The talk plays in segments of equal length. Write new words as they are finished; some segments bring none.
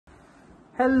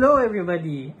Hello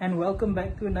everybody and welcome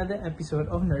back to another episode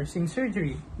of Nursing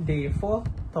Surgery, Day 4,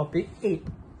 Topic 8.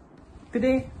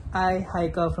 Today, I,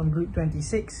 Haiqal from Group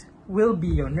 26, will be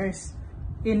your nurse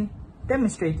in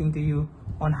demonstrating to you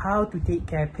on how to take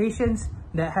care of patients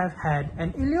that have had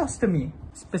an ileostomy.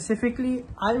 Specifically,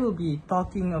 I will be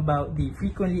talking about the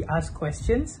frequently asked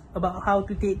questions about how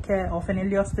to take care of an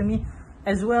ileostomy,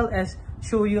 as well as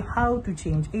show you how to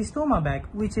change a stoma bag,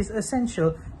 which is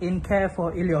essential in care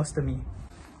for ileostomy.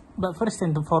 But first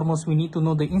and foremost, we need to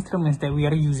know the instruments that we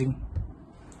are using.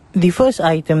 The first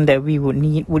item that we would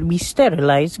need would be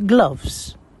sterilized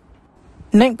gloves.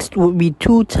 Next would be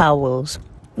 2 towels.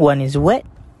 One is wet,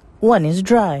 one is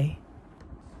dry.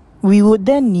 We would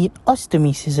then need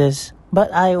ostomy scissors,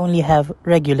 but I only have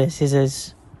regular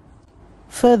scissors.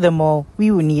 Furthermore, we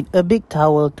would need a big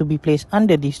towel to be placed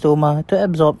under the stoma to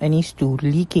absorb any stool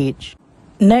leakage.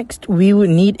 Next, we would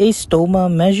need a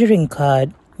stoma measuring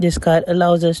card. This card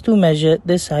allows us to measure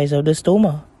the size of the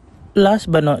stoma.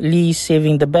 Last but not least,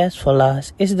 saving the best for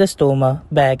last, is the stoma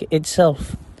bag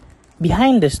itself.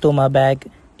 Behind the stoma bag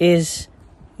is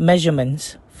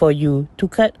measurements for you to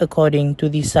cut according to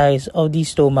the size of the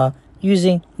stoma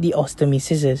using the ostomy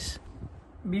scissors.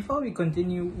 Before we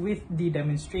continue with the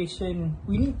demonstration,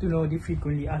 we need to know the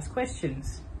frequently asked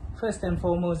questions. First and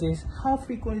foremost is, how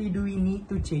frequently do we need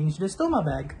to change the stoma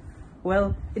bag?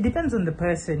 Well, it depends on the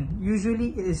person. Usually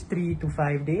it is 3 to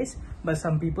 5 days, but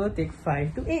some people take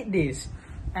 5 to 8 days.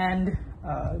 And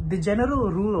the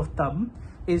general rule of thumb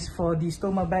is for the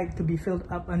stoma bag to be filled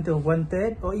up until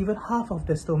 1/3 or even half of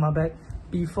the stoma bag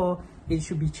before it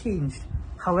should be changed.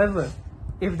 However,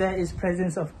 if there is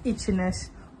presence of itchiness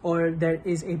or there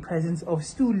is a presence of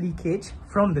stool leakage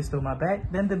from the stoma bag,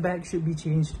 then the bag should be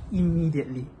changed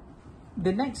immediately.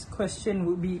 The next question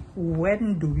would be,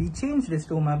 when do we change the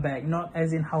stoma bag? Not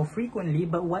as in how frequently,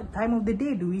 but what time of the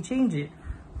day do we change it?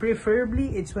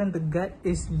 Preferably, it's when the gut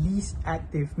is least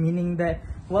active, meaning that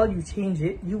while you change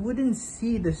it, you wouldn't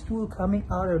see the stool coming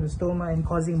out of the stoma and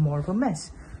causing more of a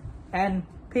mess. And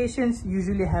patients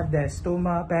usually have their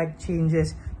stoma bag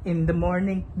changes in the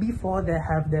morning before they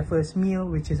have their first meal,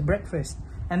 which is breakfast.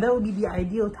 And that would be the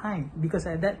ideal time, because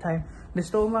at that time, the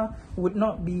stoma would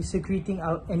not be secreting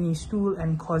out any stool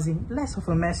and causing less of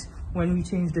a mess when we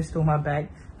change the stoma bag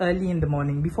early in the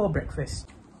morning before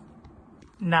breakfast.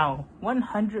 Now,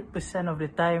 100% of the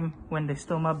time when the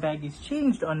stoma bag is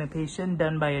changed on a patient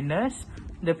done by a nurse,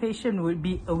 the patient would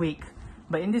be awake.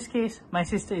 But in this case, my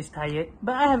sister is tired,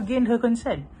 but I have gained her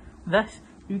consent. Thus,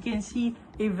 you can see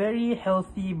a very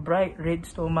healthy, bright red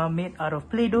stoma made out of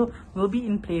Play-Doh will be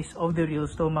in place of the real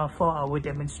stoma for our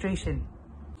demonstration.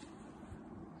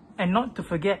 And not to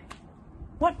forget,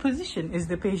 what position is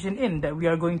the patient in that we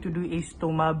are going to do a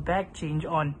stoma bag change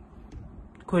on?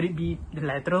 Could it be the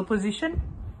lateral position?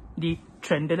 The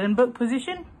Trendelenburg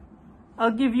position?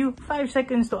 I'll give you 5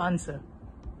 seconds to answer.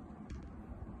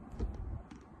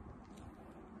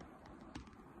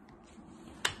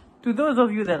 To those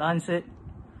of you that answered,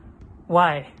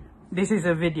 why? This is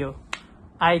a video.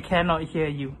 I cannot hear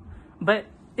you. But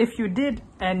if you did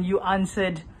and you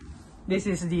answered, this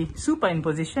is the supine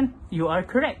position, you are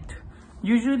correct.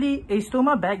 Usually, a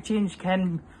stoma bag change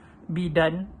can be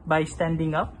done by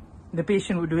standing up. The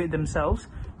patient would do it themselves.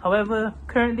 However,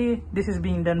 currently, this is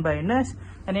being done by a nurse.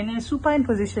 And in a supine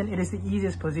position, it is the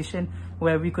easiest position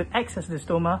where we could access the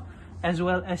stoma as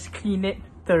well as clean it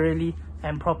thoroughly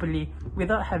and properly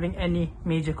without having any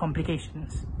major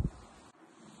complications.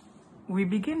 We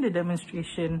begin the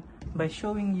demonstration by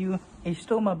showing you a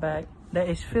stoma bag that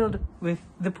is filled with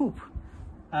the poop.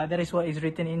 That is what is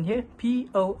written in here,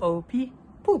 P-O-O-P,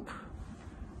 poop.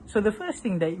 So the first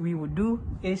thing that we would do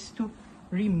is to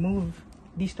remove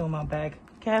the stoma bag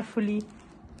carefully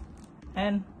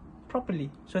and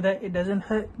properly so that it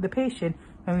doesn't hurt the patient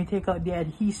when we take out the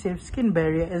adhesive skin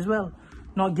barrier as well,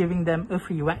 not giving them a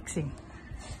free waxing.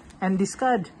 And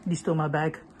discard the stoma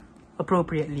bag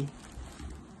appropriately.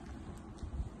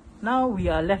 Now we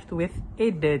are left with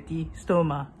a dirty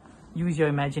stoma. Use your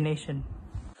imagination.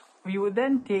 We would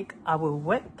then take our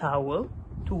wet towel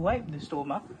to wipe the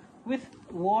stoma with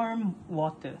warm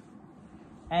water.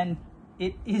 And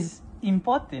it is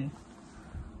important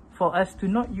for us to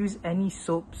not use any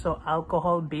soaps or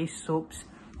alcohol-based soaps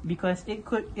because it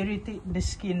could irritate the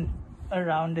skin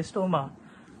around the stoma.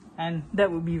 And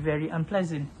that would be very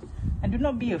unpleasant. And do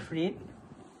not be afraid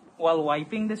while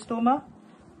wiping the stoma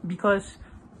because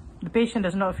the patient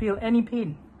does not feel any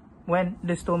pain when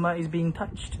the stoma is being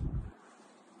touched.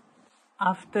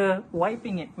 After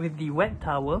wiping it with the wet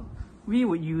towel, we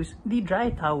would use the dry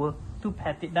towel to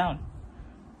pat it down.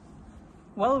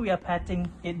 while we are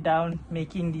patting it down,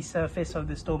 making the surface of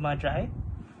the stoma dry,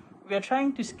 we are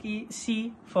trying to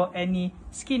see for any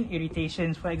skin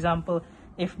irritations. For example,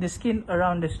 if the skin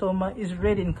around the stoma is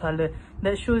red in color,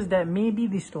 that shows that maybe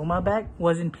the stoma bag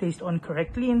wasn't placed on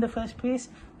correctly in the first place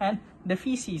and the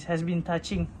feces has been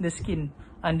touching the skin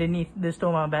underneath the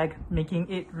stoma bag,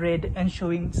 making it red and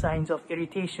showing signs of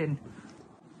irritation.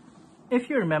 If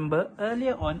you remember,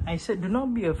 earlier on I said do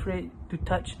not be afraid to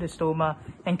touch the stoma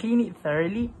and clean it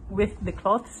thoroughly with the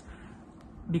cloths,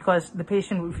 because the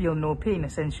patient would feel no pain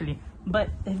essentially. But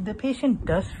if the patient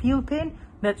does feel pain,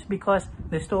 that's because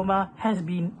the stoma has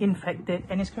been infected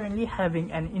and is currently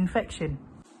having an infection.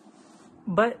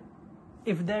 But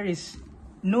if there is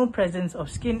no presence of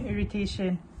skin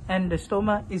irritation and the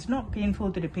stoma is not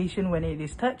painful to the patient when it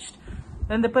is touched,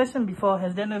 then the person before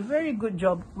has done a very good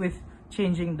job with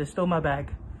changing the stoma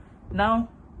bag. Now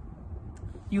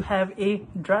you have a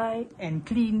dry and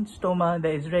clean stoma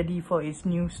that is ready for its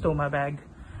new stoma bag.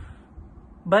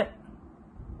 But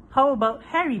how about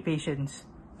hairy patients?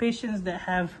 Patients that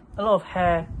have a lot of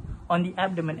hair on the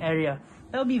abdomen area.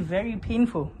 That will be very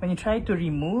painful. When you try to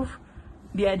remove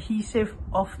the adhesive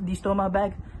of the stoma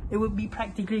bag, it would be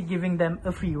practically giving them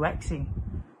a free waxing.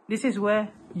 This is where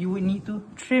you would need to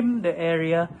trim the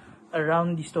area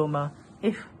around the stoma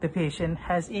if the patient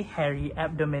has a hairy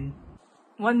abdomen.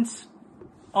 Once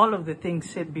all of the things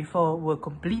said before were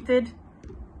completed,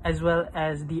 as well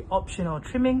as the optional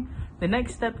trimming, the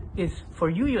next step is for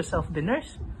you yourself, the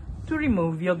nurse, to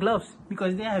remove your gloves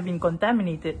because they have been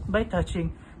contaminated by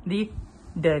touching the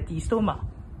dirty stoma.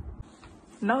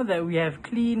 Now that we have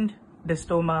cleaned the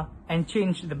stoma and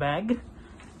changed the bag,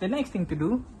 the next thing to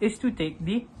do is to take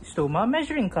the stoma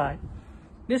measuring card.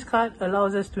 This card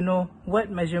allows us to know what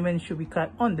measurement should we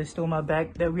cut on the stoma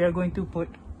bag that we are going to put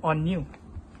on new.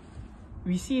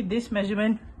 We see this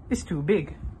measurement is too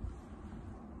big.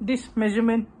 This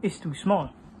measurement is too small.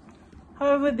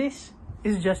 However, this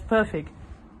is just perfect.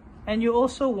 And you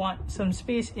also want some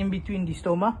space in between the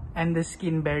stoma and the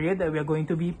skin barrier that we are going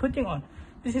to be putting on.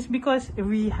 This is because if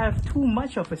we have too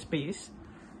much of a space,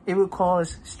 it will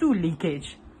cause stool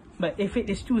leakage. But if it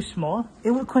is too small,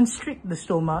 it will constrict the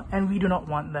stoma and we do not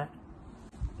want that.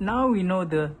 Now we know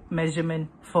the measurement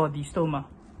for the stoma.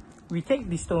 We take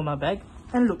the stoma bag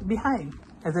and look behind.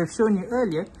 As I've shown you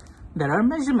earlier, there are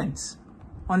measurements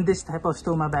on this type of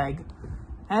stoma bag.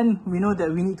 And we know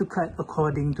that we need to cut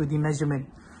according to the measurement.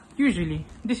 Usually,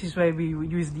 this is why we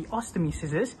would use the ileostomy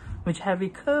scissors, which have a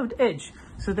curved edge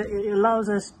so that it allows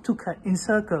us to cut in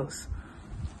circles.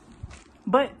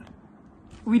 But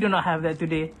we do not have that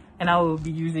today, and I will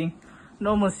be using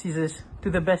normal scissors to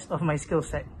the best of my skill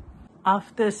set.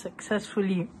 After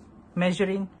successfully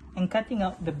measuring and cutting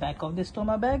out the back of the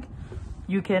stoma bag,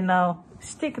 you can now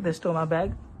stick the stoma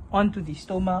bag onto the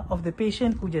stoma of the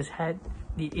patient who just had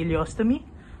the ileostomy,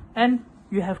 and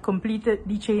you have completed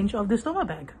the change of the stoma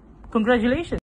bag. Congratulations!